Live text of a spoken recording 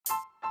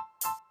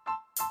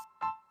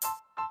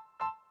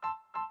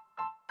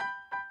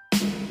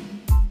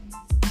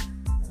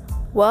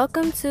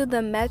Welcome to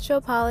the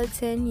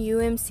Metropolitan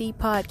UMC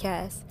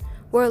podcast.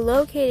 We're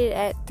located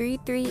at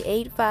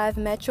 3385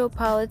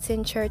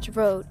 Metropolitan Church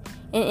Road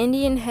in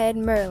Indian Head,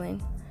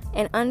 Maryland,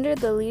 and under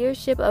the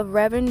leadership of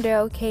Reverend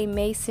Daryl K.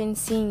 Mason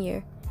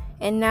Sr.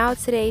 And now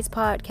today's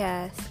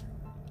podcast.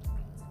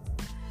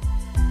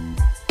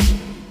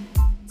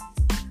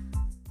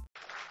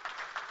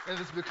 And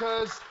it's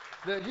because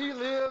that he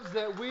lives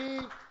that we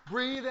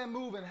breathe and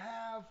move and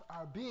have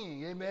our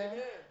being. Amen?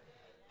 Amen.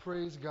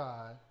 Praise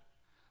God.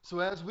 So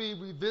as we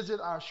revisit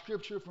our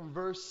scripture from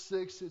verse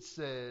 6, it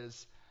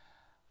says,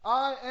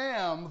 I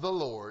am the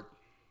Lord.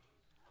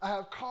 I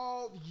have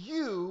called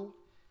you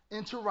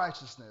into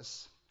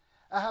righteousness.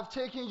 I have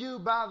taken you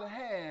by the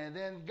hand,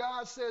 and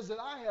God says that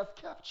I have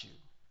kept you.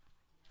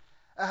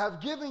 I have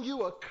given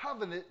you a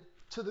covenant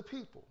to the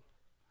people,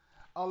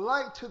 a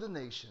light to the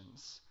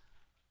nations.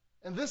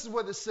 And this is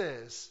what it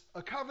says,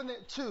 a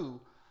covenant to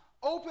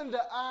open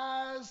the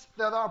eyes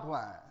that are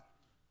blind,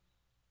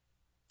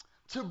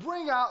 to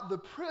bring out the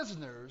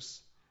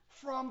prisoners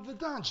from the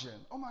dungeon.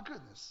 Oh my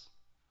goodness.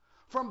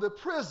 From the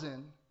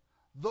prison,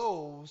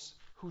 those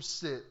who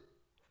sit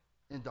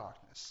in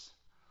darkness.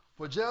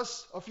 For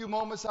just a few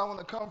moments, I want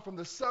to come from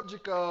the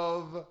subject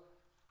of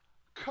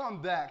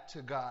come back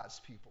to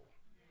God's people.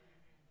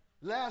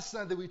 Last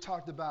Sunday, we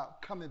talked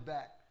about coming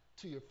back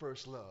to your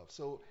first love.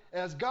 So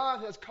as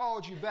God has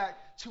called you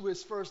back to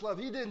his first love,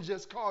 he didn't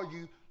just call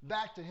you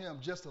back to him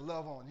just to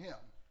love on him.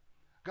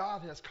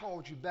 God has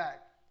called you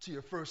back to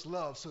your first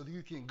love so that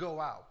you can go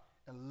out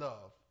and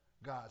love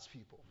God's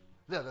people.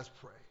 Let us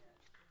pray.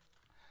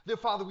 Dear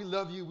Father, we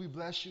love you, we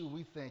bless you,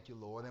 we thank you,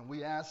 Lord, and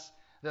we ask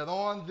that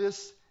on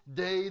this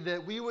day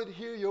that we would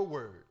hear your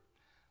word.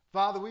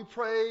 Father, we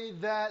pray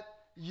that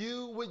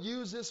you would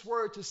use this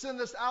word to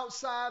send us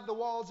outside the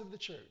walls of the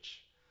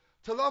church,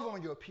 to love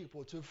on your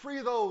people, to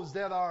free those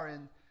that are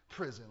in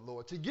prison,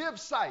 Lord, to give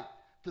sight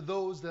to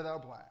those that are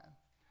blind.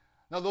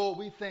 Now, Lord,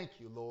 we thank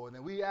you, Lord,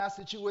 and we ask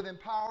that you would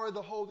empower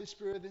the Holy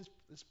Spirit in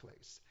this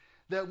place,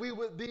 that we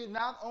would be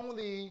not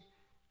only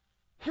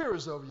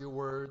hearers of your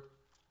word,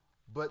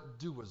 but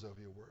doers of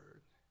your word.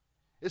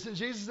 It's in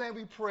Jesus' name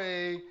we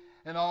pray,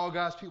 and all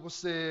God's people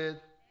said,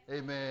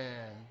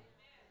 amen.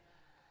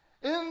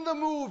 In the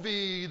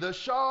movie, The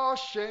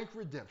Shawshank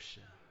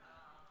Redemption,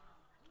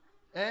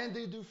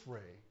 Andy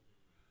Dufresne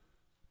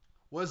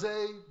was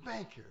a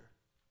banker,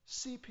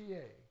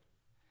 CPA.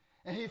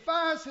 And he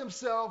finds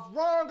himself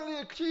wrongly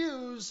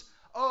accused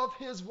of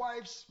his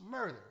wife's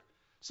murder.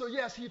 So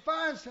yes, he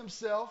finds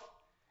himself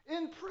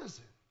in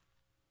prison.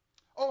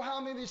 Oh,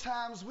 how many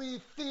times we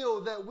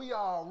feel that we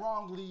are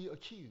wrongly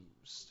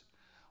accused.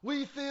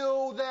 We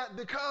feel that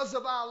because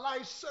of our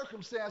life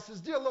circumstances,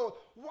 dear Lord,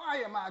 why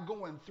am I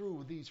going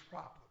through these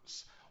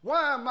problems?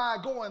 Why am I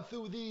going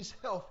through these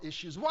health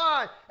issues?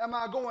 Why am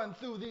I going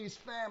through these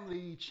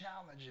family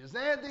challenges?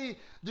 Andy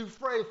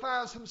Dufresne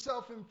finds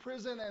himself in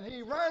prison and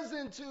he runs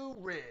into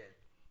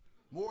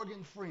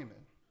Morgan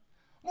Freeman.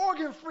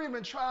 Morgan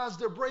Freeman tries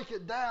to break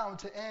it down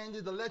to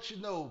Andy to let you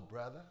know,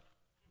 brother,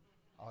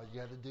 all you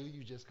got to do,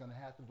 you're just going to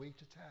have to wait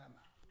your time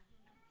out.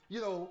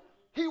 You know,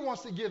 he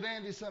wants to give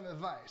Andy some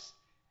advice.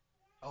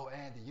 Oh,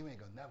 Andy, you ain't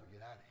going to never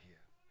get out of here.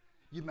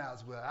 You might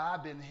as well,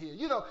 I've been here.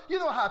 You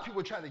know how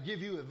people try to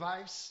give you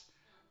advice?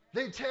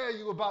 They tell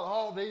you about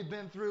all they've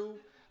been through.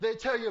 They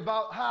tell you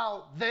about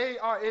how they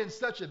are in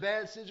such a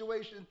bad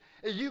situation,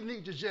 and you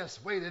need to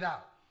just wait it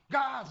out.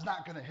 God's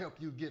not going to help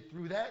you get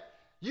through that.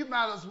 You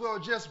might as well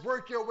just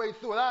work your way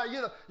through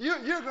it.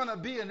 You're going to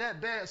be in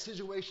that bad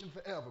situation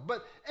forever.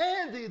 But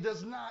Andy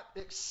does not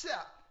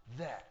accept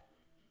that.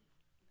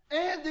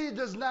 Andy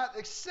does not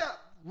accept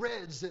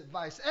Red's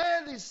advice.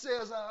 Andy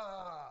says,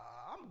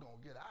 I'm going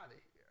to get out of here.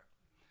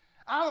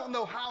 I don't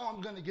know how I'm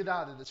going to get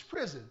out of this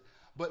prison,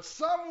 but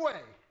some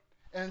way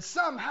and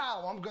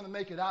somehow I'm going to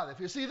make it out of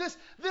here. See, this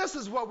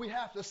is what we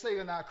have to say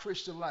in our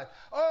Christian life.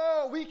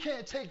 Oh, we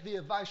can't take the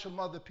advice from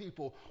other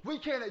people. We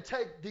can't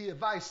take the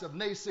advice of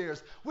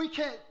naysayers. We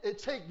can't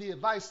take the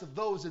advice of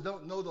those that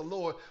don't know the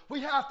Lord.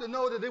 We have to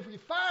know that if we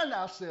find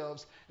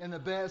ourselves in a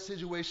bad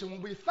situation,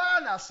 when we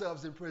find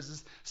ourselves in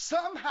prisons,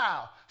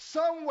 somehow,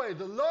 some way,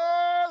 the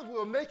Lord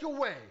will make a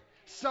way.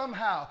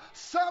 Somehow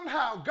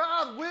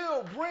God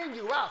will bring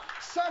you out.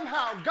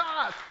 Somehow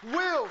God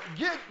will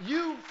get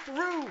you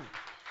through.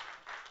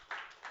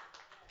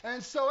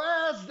 And so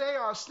as they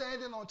are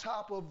standing on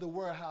top of the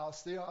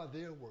warehouse, they are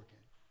there working.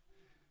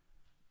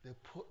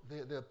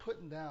 They're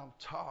putting down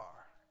tar.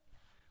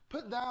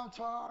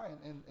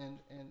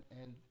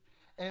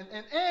 And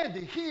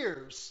Andy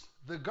hears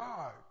the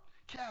guard,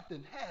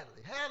 Captain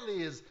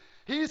Hadley.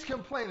 He's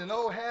complaining.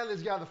 Oh,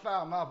 Hadley's got a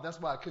foul mouth. That's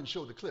why I couldn't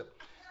show the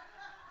clip.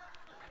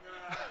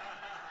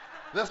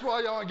 That's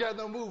why y'all ain't got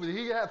no movie.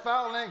 He had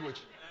foul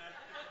language.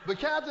 But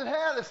Captain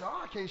Hadley said,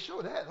 I can't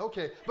show that.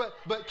 Okay.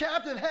 But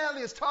Captain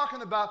Hadley is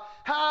talking about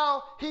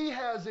how he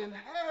has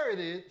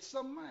inherited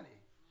some money.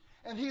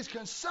 And he's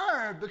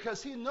concerned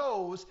because he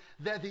knows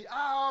that the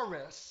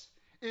IRS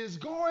is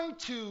going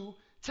to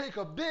take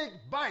a big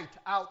bite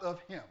out of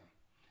him.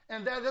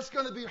 And that it's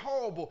going to be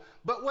horrible.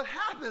 But what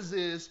happens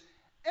is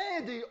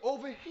Andy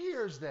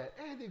overhears that.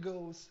 Andy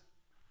goes,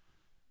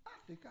 I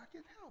think I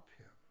can help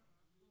him.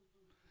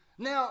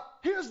 Now,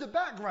 here's the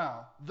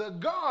background. The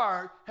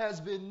guard has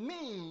been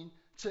mean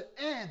to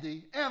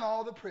Andy and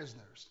all the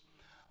prisoners.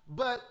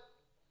 But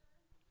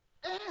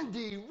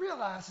Andy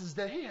realizes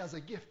that he has a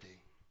gifting.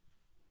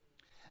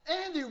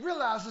 Andy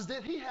realizes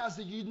that he has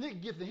a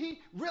unique gift. He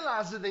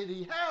realizes that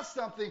he has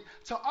something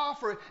to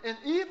offer. And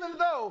even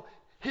though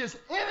his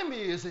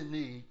enemy is in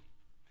need,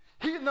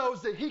 he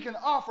knows that he can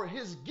offer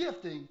his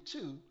gifting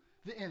to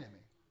the enemy.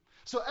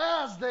 So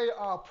as they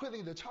are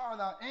putting the tar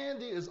down,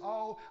 Andy is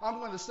all, I'm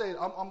going to say,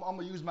 I'm going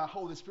to use my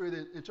Holy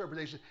Spirit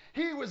interpretation.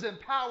 He was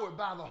empowered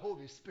by the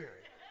Holy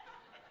Spirit.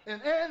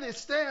 And Andy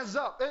stands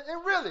up,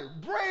 and really,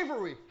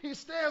 bravery, he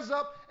stands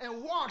up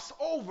and walks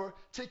over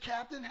to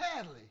Captain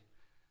Hadley,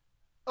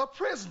 a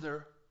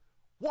prisoner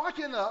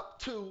walking up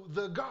to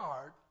the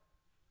guard.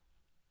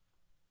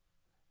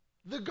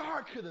 The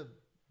guard could have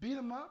beat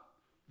him up.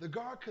 The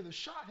guard could have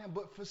shot him,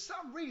 but for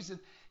some reason,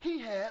 he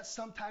had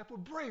some type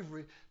of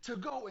bravery to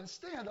go and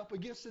stand up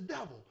against the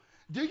devil.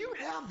 Do you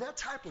have that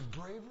type of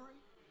bravery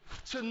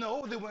to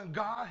know that when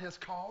God has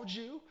called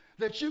you,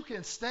 that you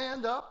can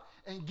stand up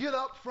and get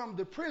up from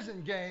the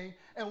prison gang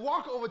and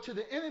walk over to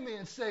the enemy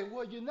and say,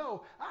 well, you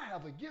know, I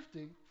have a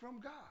gifting from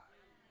God.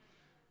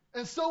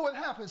 And so what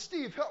happens?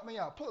 Steve, help me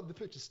out. Pull up the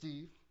picture,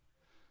 Steve.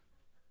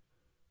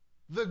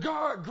 The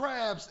guard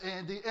grabs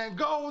Andy and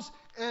goes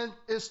and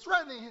is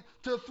threatening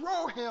to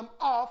throw him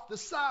off the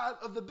side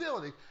of the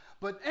building.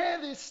 But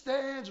Andy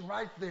stands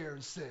right there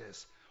and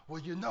says,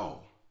 well, you know,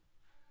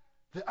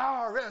 the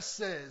IRS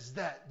says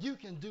that you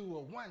can do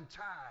a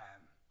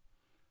one-time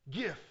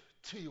gift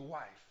to your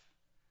wife,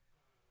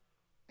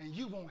 and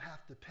you won't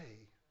have to pay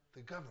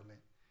the government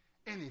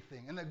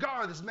anything. And the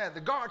guard is mad.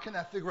 The guard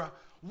cannot figure out,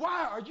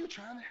 why are you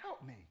trying to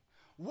help me?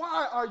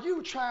 Why are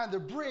you trying to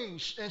bring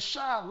and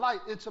shine light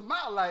into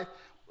my life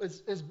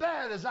as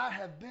bad as I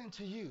have been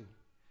to you?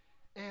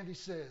 Andy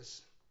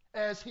says,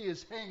 as he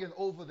is hanging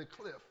over the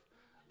cliff,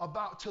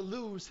 about to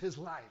lose his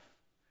life,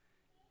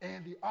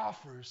 Andy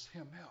offers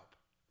him help.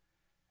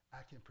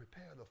 I can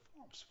prepare the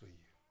forms for you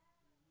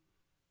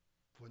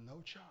for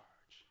no charge.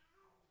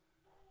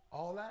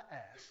 All I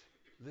ask,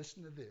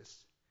 listen to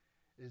this,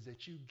 is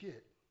that you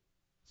get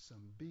some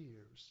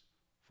beers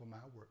for my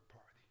work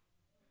party.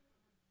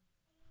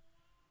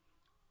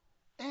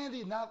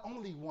 Andy not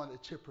only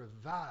wanted to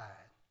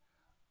provide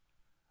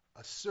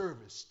a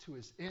service to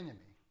his enemy,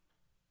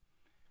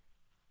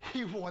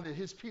 he wanted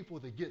his people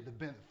to get the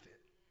benefit.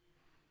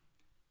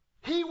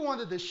 He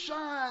wanted to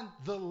shine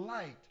the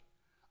light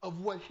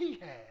of what he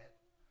had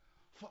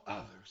for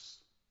others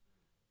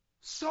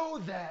so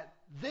that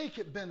they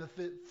could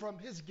benefit from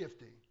his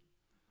gifting.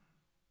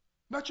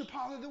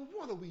 Metropolitan,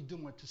 what are we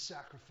doing to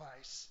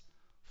sacrifice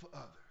for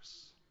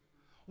others?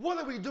 What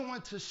are we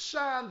doing to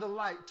shine the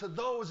light to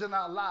those in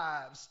our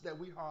lives that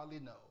we hardly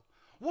know?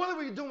 What are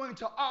we doing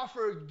to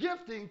offer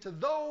gifting to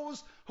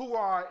those who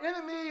are our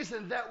enemies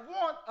and that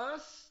want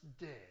us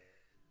dead?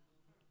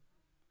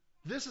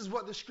 This is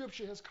what the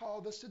scripture has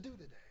called us to do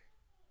today.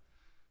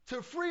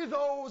 To free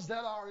those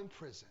that are in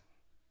prison.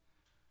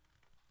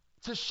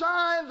 To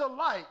shine the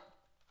light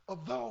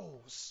of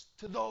those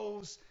to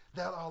those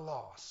that are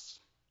lost.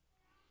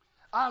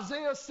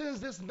 Isaiah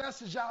sends this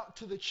message out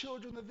to the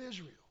children of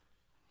Israel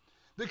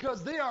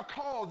because they are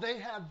called, they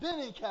have been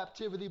in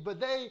captivity, but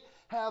they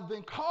have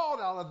been called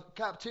out of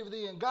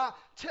captivity, and God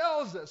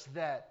tells us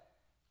that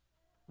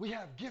we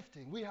have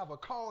gifting, we have a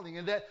calling,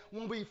 and that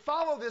when we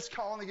follow this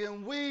calling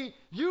and we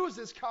use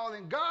this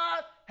calling,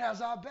 God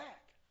has our back.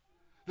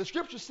 The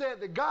scripture said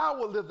that God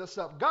will lift us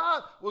up.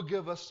 God will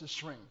give us the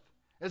strength.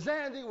 As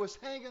Andy was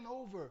hanging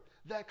over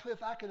that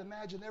cliff, I could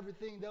imagine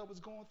everything that was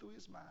going through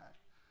his mind.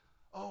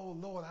 Oh,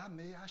 Lord, I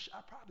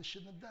probably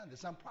shouldn't have done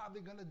this. I'm probably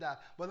going to die.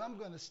 But I'm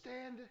going to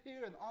stand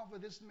here and offer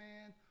this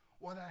man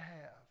what I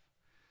have.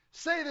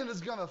 Satan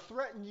is going to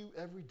threaten you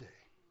every day.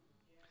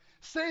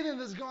 Satan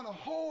is going to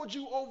hold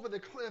you over the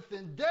cliff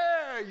and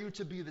dare you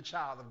to be the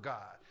child of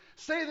God.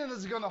 Satan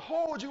is going to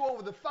hold you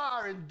over the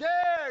fire and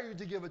dare you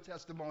to give a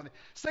testimony.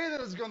 Satan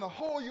is going to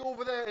hold you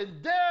over there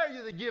and dare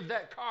you to give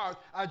that card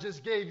I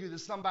just gave you to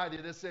somebody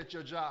that's at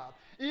your job.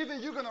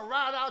 Even you're going to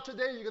ride out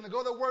today, you're going to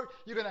go to work,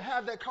 you're going to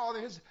have that call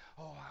in his,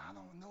 oh, I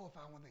don't know if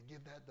I want to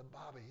give that to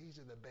Bobby. He's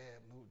in a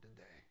bad mood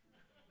today.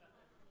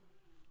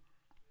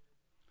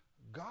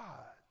 God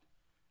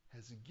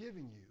has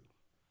given you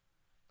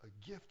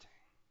a gifting.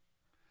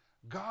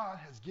 God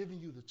has given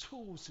you the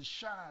tools to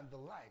shine the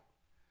light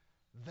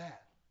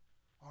that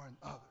are in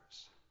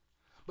others.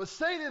 But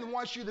Satan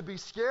wants you to be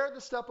scared to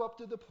step up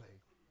to the plate.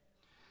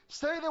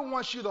 Satan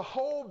wants you to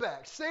hold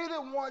back.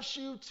 Satan wants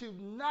you to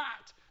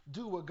not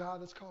do what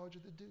God has called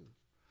you to do.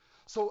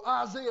 So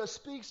Isaiah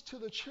speaks to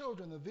the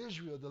children of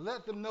Israel to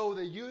let them know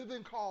that you have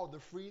been called to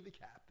free the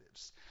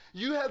captives.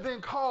 You have been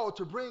called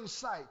to bring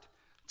sight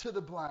to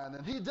the blind.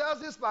 And he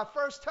does this by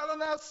first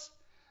telling us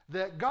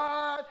that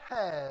God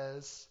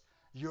has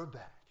your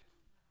back.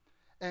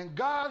 And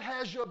God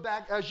has your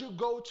back as you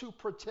go to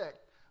protect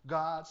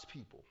God's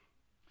people.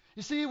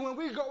 You see, when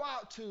we go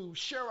out to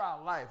share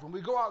our life, when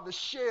we go out to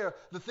share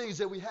the things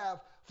that we have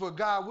for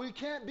God, we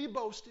can't be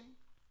boasting.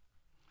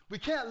 We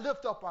can't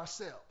lift up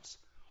ourselves.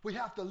 We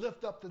have to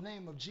lift up the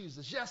name of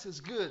Jesus. Yes, it's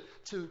good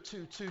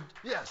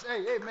yes,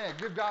 hey, amen,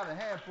 give God a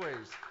hand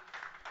praise.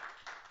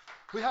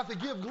 We have to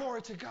give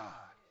glory to God.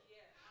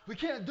 We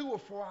can't do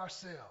it for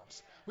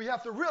ourselves. We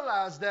have to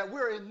realize that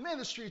we're in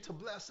ministry to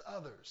bless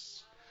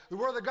others. The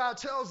Word of God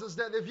tells us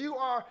that if you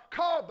are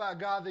called by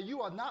God, that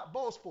you are not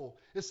boastful.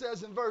 It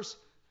says in verse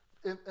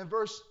 1,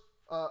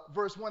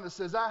 it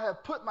says, I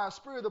have put my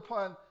spirit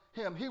upon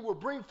him. He will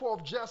bring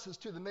forth justice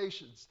to the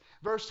nations.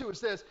 Verse 2, it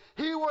says,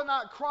 he will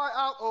not cry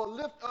out or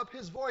lift up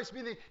his voice,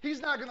 meaning he's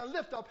not going to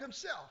lift up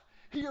himself.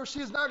 He or she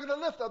is not going to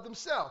lift up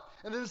himself.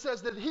 And then it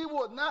says that he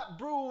will not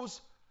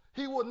bruise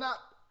the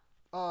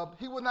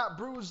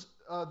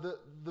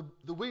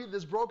weed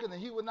that's broken,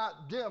 and he will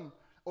not dim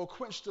or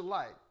quench the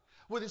light.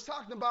 What he's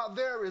talking about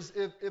there is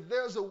if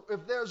there's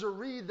a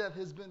reed that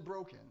has been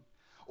broken,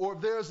 or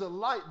if there's a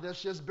light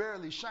that's just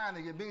barely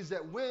shining, it means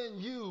that when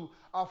you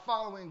are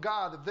following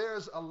God, if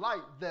there's a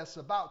light that's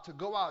about to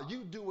go out,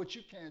 you do what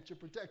you can to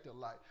protect the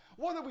light.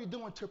 What are we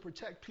doing to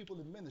protect people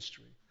in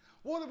ministry?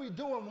 What are we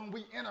doing when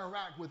we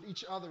interact with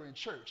each other in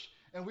church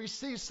and we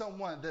see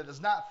someone that is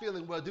not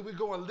feeling well? Do we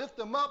go and lift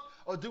them up,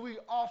 or do we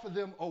offer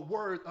them a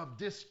word of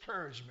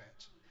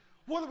discouragement?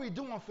 What are we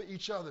doing for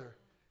each other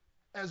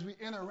as we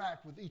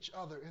interact with each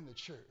other in the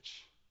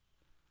church?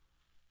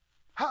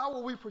 How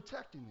are we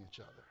protecting each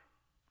other?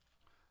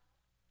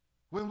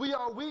 When we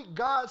are weak,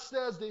 God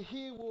says that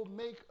he will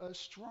make us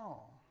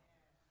strong.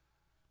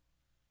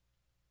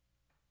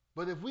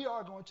 But if we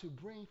are going to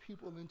bring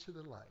people into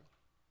the light,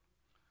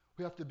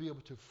 we have to be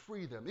able to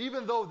free them.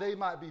 Even though they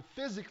might be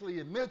physically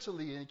and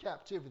mentally in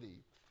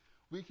captivity,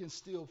 we can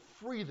still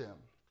free them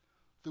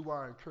through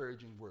our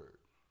encouraging word.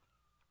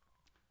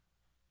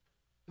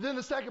 Then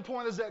the second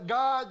point is that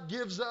God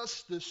gives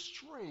us the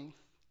strength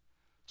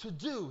to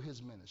do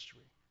his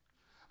ministry.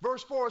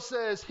 Verse 4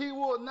 says, he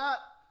will not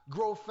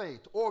grow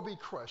faint or be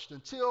crushed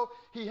until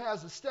he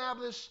has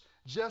established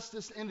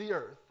justice in the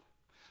earth.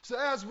 So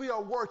as we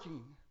are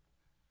working,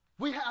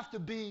 we have to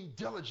be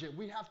diligent.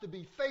 We have to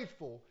be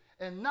faithful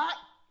and not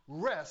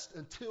rest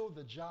until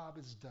the job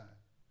is done.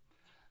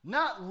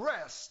 Not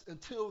rest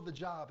until the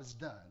job is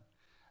done.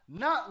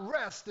 Not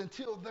rest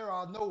until there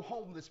are no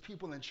homeless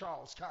people in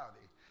Charles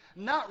County.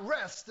 Not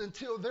rest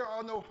until there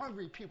are no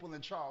hungry people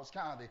in Charles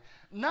County.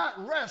 Not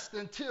rest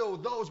until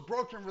those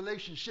broken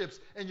relationships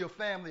in your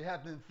family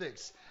have been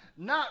fixed.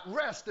 Not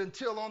rest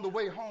until on the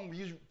way home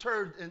you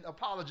turn and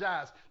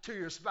apologize to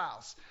your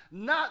spouse.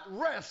 Not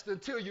rest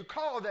until you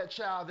call that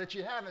child that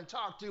you haven't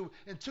talked to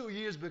in 2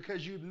 years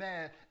because you're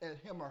mad at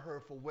him or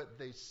her for what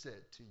they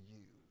said to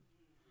you.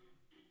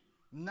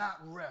 Not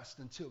rest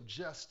until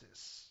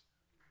justice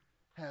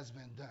has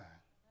been done.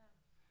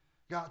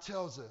 God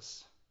tells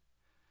us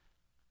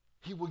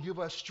he will give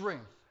us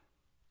strength.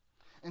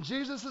 And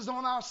Jesus is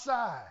on our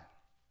side.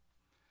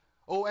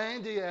 Oh,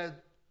 Andy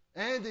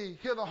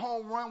hit a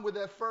home run with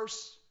that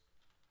first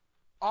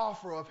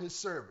offer of his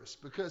service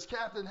because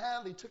Captain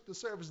Hadley took the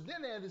service.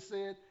 Then Andy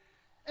said,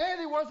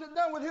 Andy wasn't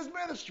done with his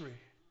ministry.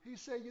 He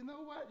said, you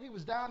know what? He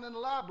was down in the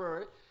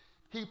library.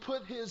 He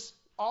put his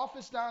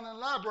office down in the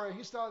library.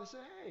 He started to say,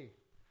 hey,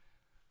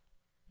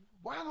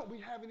 why don't we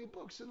have any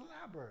books in the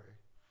library?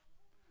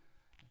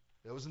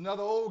 There was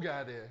another old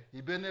guy there.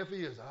 He'd been there for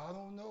years. I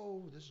don't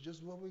know. This is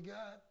just what we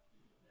got.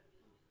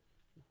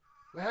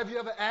 Well, have you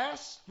ever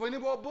asked for any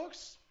more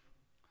books?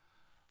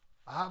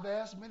 I've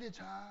asked many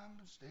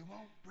times. They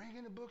won't bring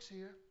any books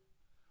here.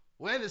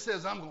 Well, Andy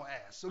says, I'm going to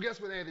ask. So guess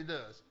what Andy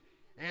does?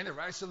 Andy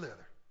writes a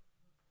letter.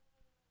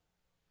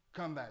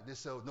 Come back. They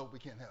say, oh, nope, we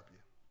can't help you.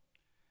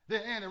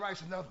 Then Andy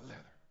writes another letter.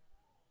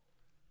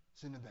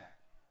 It's in the back.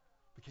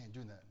 We can't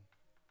do nothing.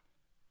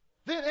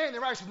 Then Andy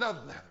writes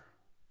another letter.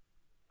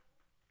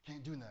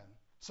 Can't do nothing.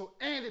 So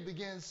Andy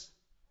begins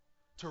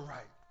to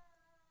write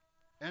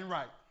and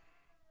write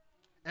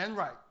and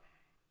write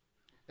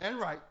and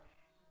write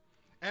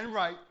and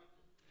write.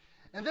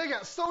 And they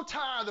got so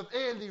tired of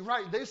Andy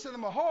writing, they sent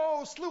him a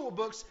whole slew of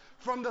books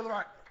for the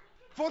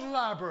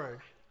library.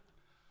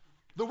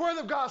 The Word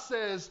of God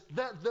says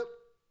that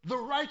the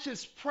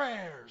righteous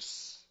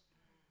prayers,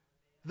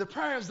 the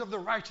prayers of the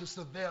righteous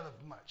availeth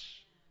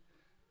much.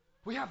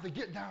 We have to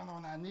get down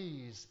on our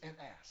knees and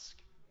ask.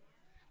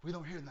 We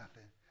don't hear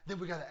nothing. Then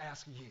we got to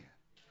ask again.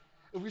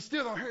 If we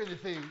still don't hear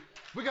anything,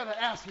 we got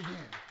to ask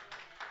again.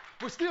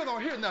 We still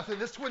don't hear nothing.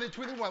 It's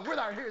 2021. We're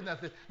not hearing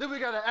nothing. Then we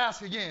got to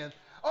ask again.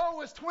 Oh,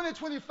 it's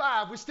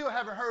 2025. We still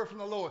haven't heard from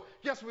the Lord.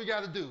 Guess what we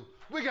got to do?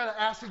 We got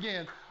to ask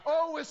again.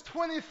 Oh, it's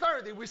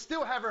 2030. We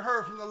still haven't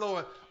heard from the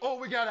Lord. Oh,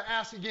 we got to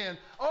ask again.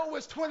 Oh,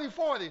 it's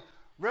 2040.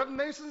 Reverend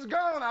Mason's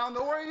gone. I don't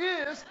know where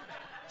he is.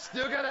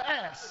 Still got to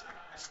ask.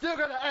 Still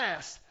got to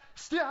ask.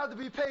 Still have to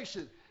be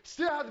patient.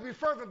 Still have to be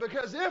fervent,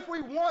 because if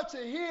we want to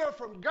hear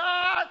from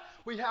God,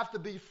 we have to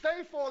be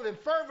faithful and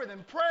fervent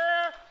in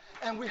prayer,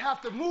 and we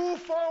have to move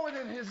forward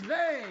in his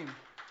name.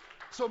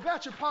 So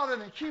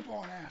Metropolitan, keep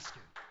on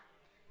asking.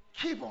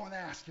 Keep on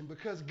asking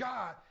because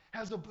God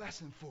has a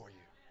blessing for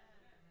you.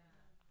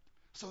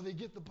 So they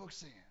get the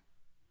books in.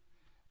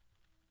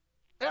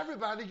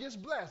 Everybody gets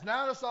blessed.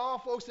 Now that's all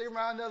folks they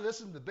around there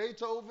listening to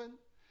Beethoven.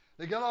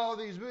 They got all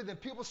these music. Then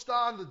people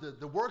starting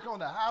to work on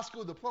the high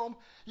school diploma.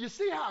 You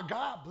see how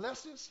God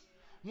blesses?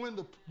 When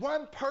the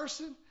one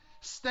person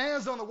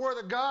stands on the word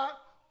of God,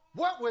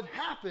 what would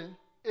happen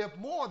if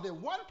more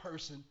than one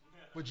person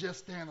would just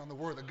stand on the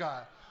word of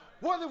God?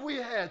 What if we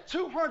had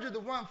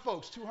 201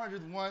 folks,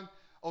 201?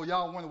 Oh,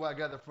 y'all wonder where I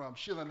got that from.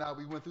 Sheila and I,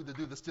 we went through to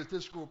do the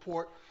statistical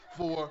report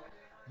for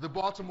the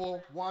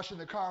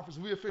Baltimore-Washington Conference.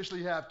 We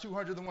officially have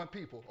 201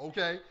 people,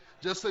 okay?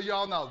 Just so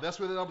y'all know, that's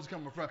where the number's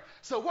coming from.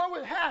 So what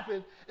would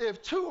happen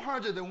if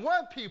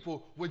 201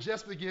 people would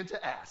just begin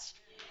to ask?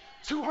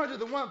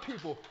 201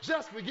 people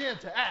just begin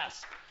to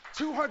ask.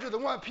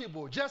 201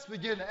 people just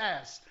begin to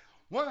ask.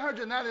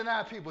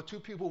 199 people, 2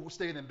 people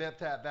stayed in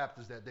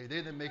Baptist that day. They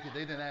didn't make it.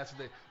 They didn't ask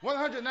today.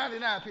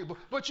 199 people.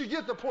 But you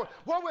get the point.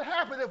 What would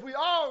happen if we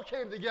all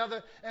came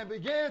together and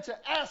began to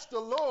ask the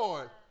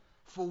Lord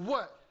for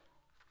what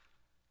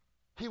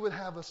he would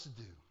have us to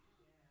do?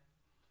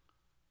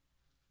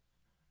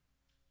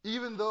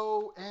 Even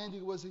though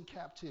Andy was in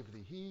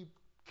captivity, he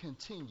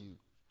continued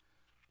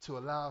to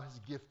allow his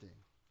gifting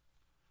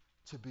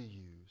to be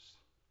used.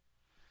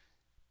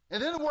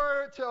 And then the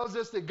word tells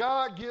us that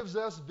God gives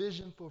us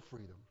vision for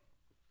freedom.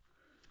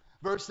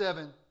 Verse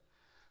 7,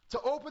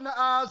 to open the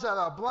eyes that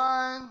are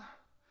blind,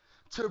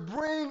 to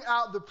bring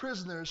out the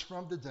prisoners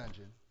from the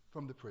dungeon,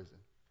 from the prison,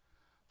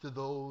 to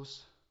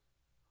those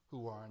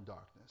who are in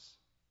darkness.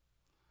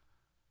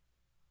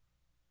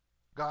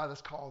 God has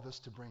called us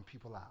to bring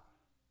people out,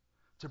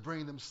 to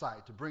bring them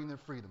sight, to bring them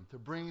freedom, to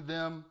bring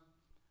them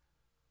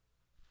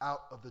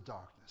out of the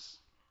darkness.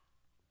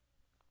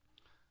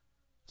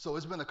 So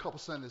it's been a couple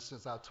Sundays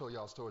since I told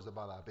y'all stories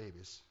about our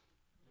babies,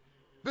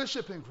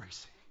 Bishop and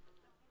Gracie.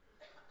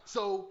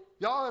 So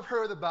y'all have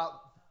heard about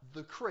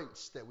the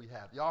crates that we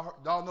have.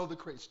 Y'all know the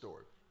crate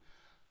story.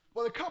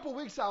 Well, a couple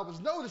weeks I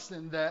was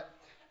noticing that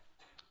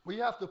we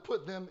have to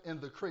put them in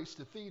the crates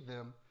to feed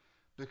them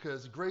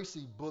because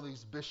Gracie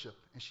bullies Bishop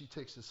and she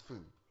takes his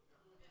food.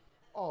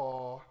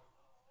 Oh,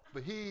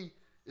 but he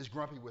is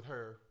grumpy with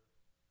her.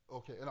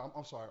 Okay, and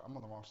I'm sorry, I'm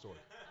on the wrong story.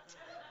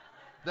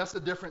 That's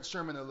a different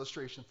sermon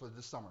illustration for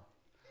this summer.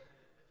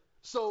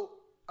 So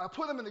I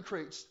put them in the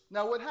crates.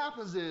 Now what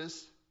happens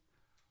is,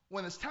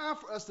 when it's time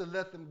for us to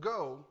let them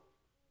go,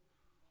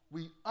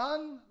 we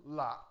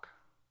unlock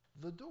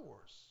the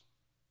doors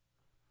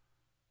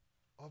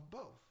of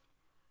both.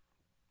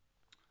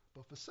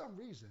 But for some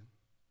reason,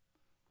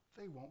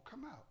 they won't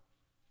come out.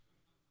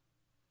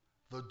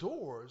 The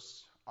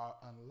doors are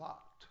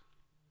unlocked,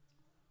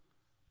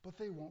 but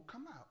they won't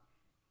come out.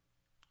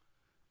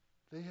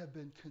 They have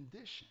been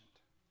conditioned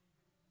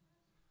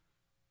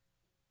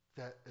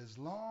that as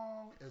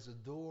long as a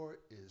door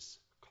is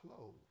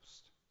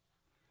closed,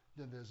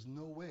 then there's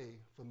no way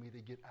for me to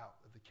get out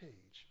of the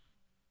cage.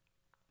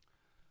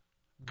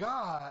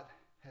 God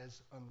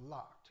has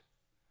unlocked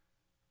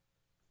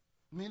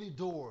many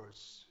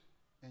doors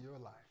in your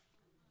life.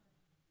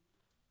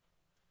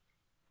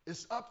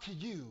 It's up to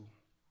you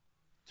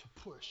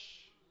to push.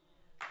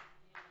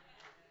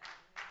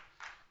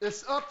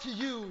 It's up to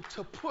you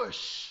to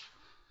push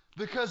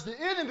because the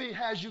enemy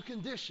has you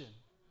conditioned.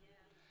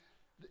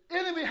 The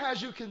enemy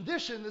has you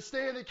conditioned to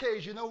stay in the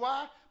cage. You know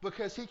why?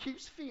 Because he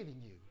keeps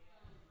feeding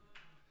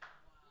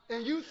you.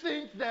 And you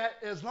think that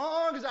as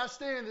long as I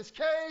stay in this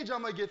cage,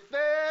 I'm going to get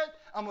fed,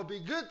 I'm going to be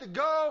good to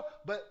go.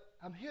 But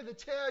I'm here to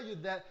tell you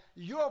that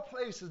your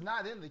place is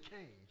not in the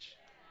cage.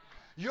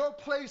 Your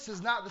place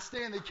is not to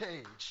stay in the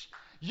cage.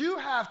 You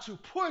have to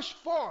push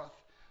forth,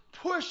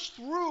 push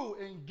through,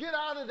 and get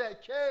out of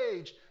that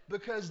cage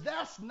because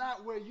that's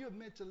not where you're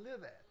meant to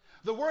live at.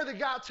 The Word of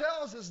God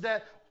tells us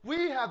that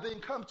we have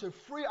been come to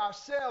free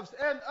ourselves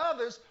and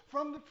others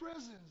from the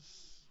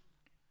prisons.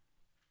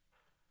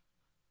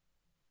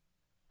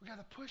 We got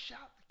to push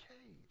out the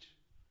cage.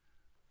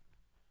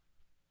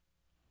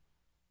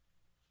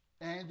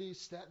 Andy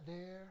sat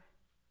there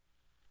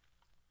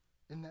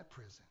in that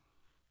prison,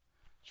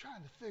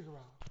 trying to figure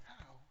out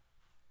how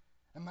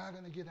am I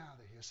going to get out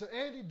of here. So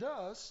Andy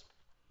does.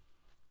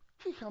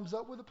 He comes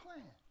up with a plan.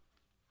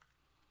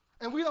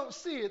 And we don't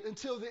see it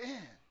until the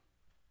end.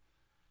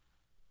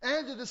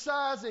 Andy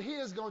decides that he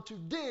is going to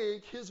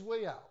dig his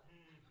way out.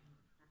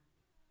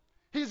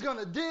 He's going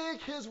to dig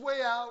his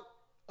way out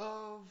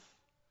of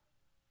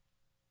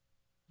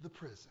the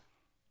prison.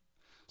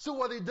 So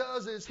what he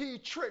does is he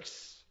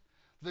tricks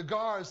the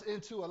guards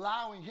into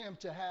allowing him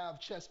to have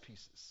chess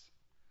pieces.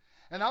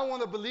 And I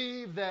want to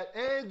believe that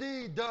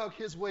Andy dug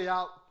his way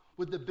out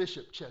with the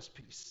bishop chess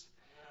piece.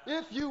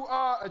 If you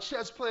are a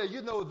chess player,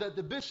 you know that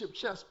the bishop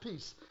chess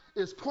piece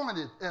is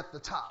pointed at the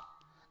top.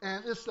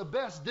 And it's the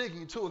best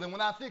digging tool. And when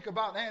I think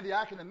about Andy,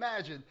 I can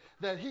imagine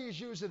that he's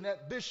using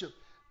that bishop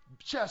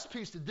chess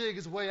piece to dig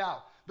his way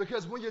out.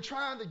 Because when you're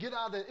trying to get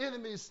out of the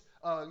enemy's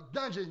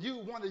dungeon, you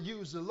want to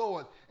use the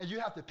Lord, and you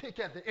have to pick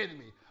at the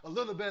enemy a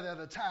little bit at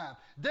a time.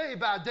 Day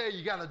by day,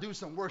 you got to do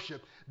some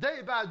worship. Day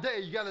by day,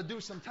 you got to do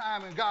some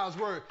time in God's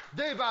word.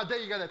 Day by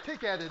day, you got to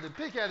pick at it and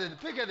pick at it and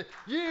pick at it,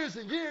 years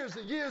and years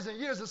and years and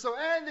years. And so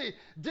Andy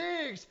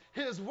digs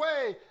his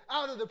way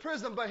out of the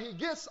prison, but he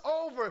gets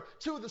over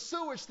to the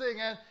sewage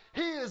thing, and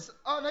he is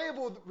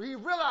unable, he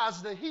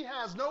realizes that he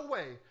has no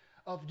way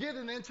of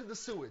getting into the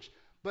sewage,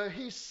 but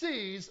he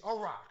sees a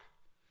rock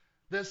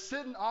that's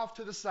sitting off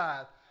to the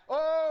side.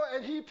 Oh,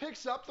 and he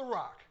picks up the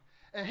rock,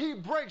 and he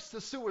breaks the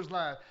sewage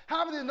line.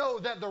 How many know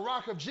that the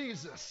rock of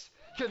Jesus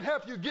can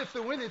help you get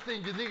through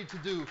anything you need to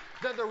do?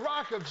 That the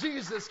rock of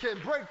Jesus can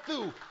break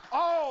through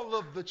all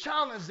of the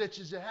challenges that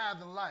you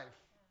have in life.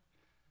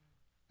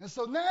 And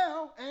so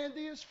now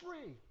Andy is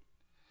free.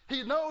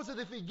 He knows that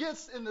if he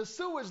gets in the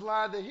sewage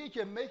line, that he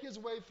can make his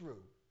way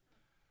through.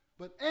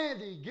 But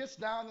Andy gets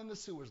down in the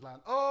sewage line.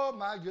 Oh,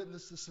 my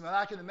goodness, the smell.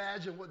 I can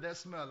imagine what that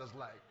smell is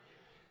like.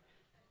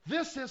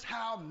 This is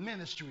how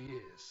ministry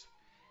is.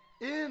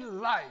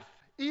 In life,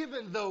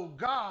 even though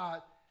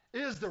God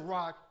is the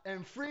rock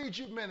and freed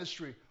you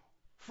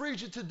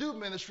to do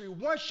ministry,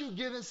 once you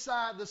get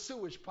inside the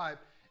sewage pipe,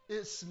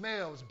 it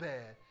smells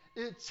bad.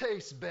 It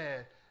tastes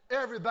bad.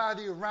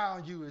 Everybody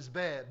around you is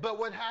bad. But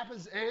what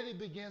happens, Andy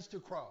begins to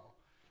crawl.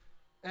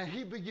 And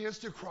he begins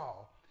to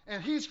crawl.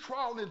 And he's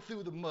crawling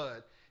through the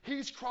mud.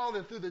 He's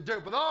crawling through the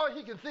dirt, but all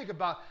he can think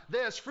about,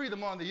 there's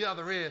freedom on the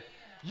other end.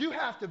 You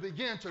have to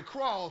begin to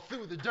crawl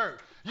through the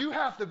dirt. You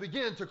have to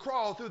begin to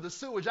crawl through the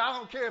sewage. I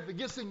don't care if it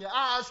gets in your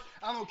eyes.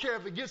 I don't care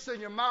if it gets in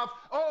your mouth.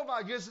 Oh,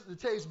 my goodness, it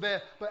tastes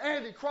bad. But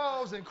Andy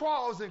crawls and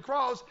crawls and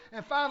crawls,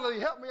 and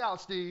finally, help me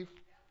out, Steve.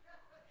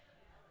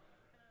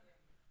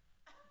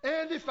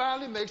 Andy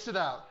finally makes it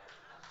out.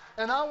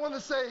 And I want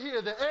to say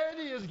here that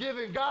Andy is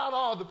giving God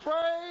all the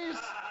praise,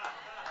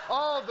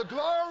 all the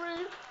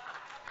glory,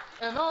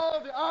 and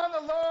all the honor.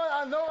 Lord,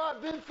 I know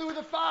I've been through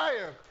the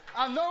fire.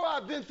 I know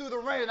I've been through the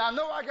rain. I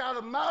know I got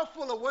a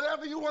mouthful of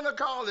whatever you want to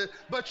call it.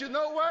 But you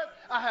know what?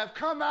 I have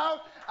come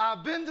out.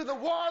 I've been to the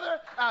water.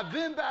 I've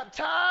been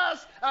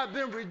baptized. I've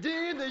been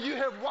redeemed. And you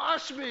have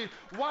washed me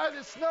white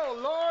as snow.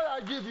 Lord,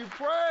 I give you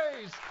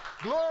praise,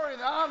 glory,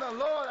 and honor.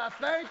 Lord, I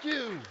thank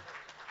you.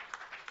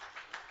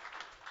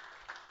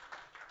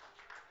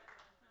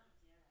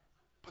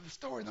 But the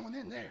story don't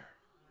end there.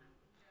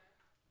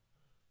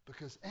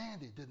 Because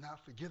Andy did not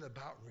forget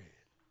about Red.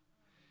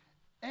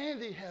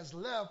 Andy has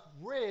left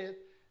Red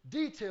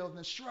detailed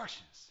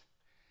instructions.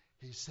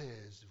 He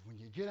says, when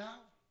you get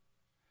out,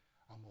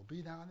 I'm going to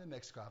be down in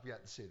Mexico. I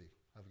forgot the city.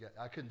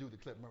 I couldn't do the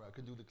clip. Remember, I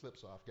couldn't do the clip,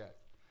 so I forgot.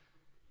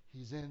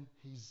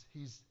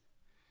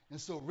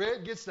 And so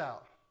Red gets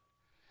out.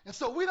 And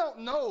so we don't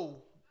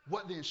know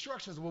what the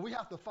instructions were. We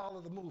have to follow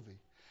the movie.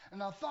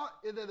 And I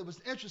thought that it was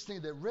interesting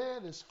that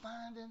Red is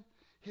finding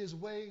his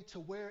way to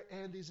where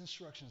Andy's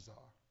instructions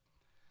are.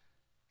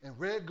 And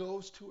Red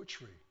goes to a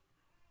tree.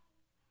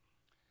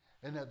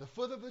 And at the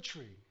foot of the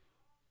tree,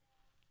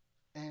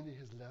 Andy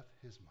has left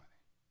his money.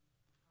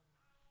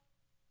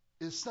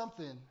 It's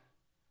something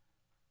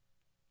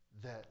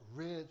that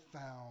Red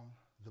found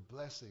the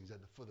blessings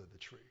at the foot of the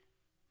tree.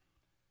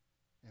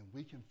 And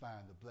we can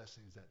find the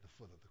blessings at the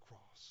foot of the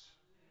cross.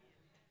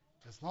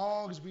 As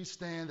long as we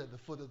stand at the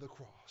foot of the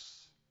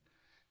cross.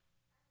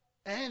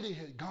 Andy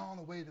had gone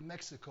away to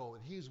Mexico,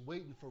 and he's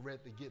waiting for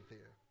Red to get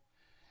there.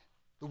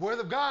 The Word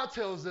of God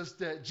tells us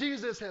that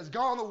Jesus has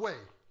gone away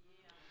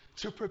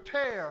to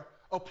prepare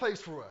a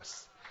place for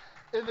us.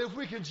 And if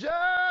we can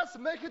just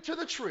make it to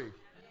the tree,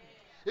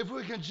 if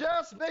we can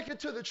just make it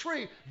to the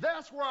tree,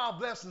 that's where our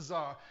blessings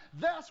are.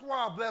 That's where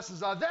our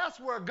blessings are. That's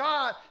where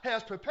God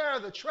has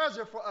prepared the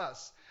treasure for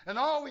us. And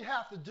all we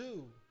have to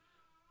do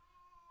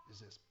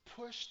is just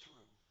push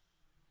through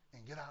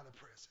and get out of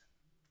prison.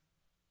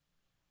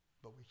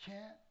 But we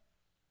can't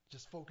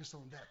just focus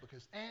on that,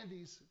 because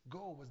Andy's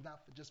goal was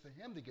not just for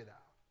him to get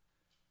out.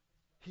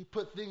 He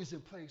put things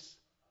in place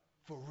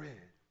for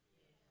Red.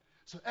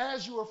 So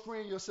as you are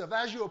freeing yourself,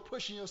 as you are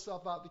pushing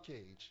yourself out the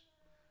cage,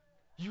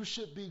 you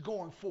should be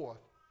going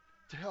forth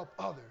to help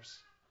others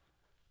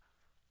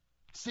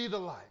see the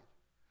light,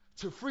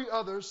 to free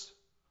others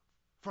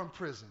from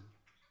prison,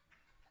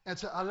 and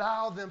to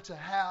allow them to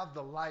have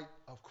the light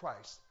of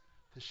Christ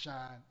to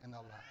shine in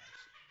their lives.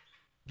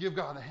 Give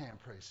God a hand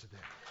praise today.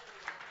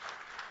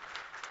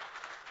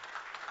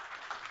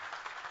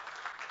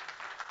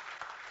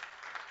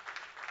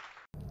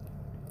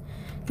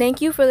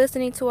 Thank you for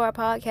listening to our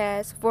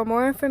podcast. For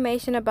more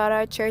information about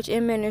our church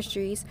and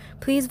ministries,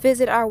 please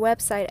visit our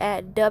website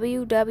at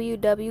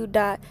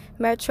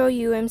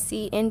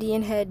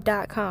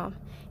www.metroumcindianhead.com.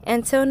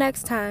 Until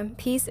next time,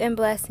 peace and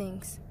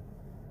blessings.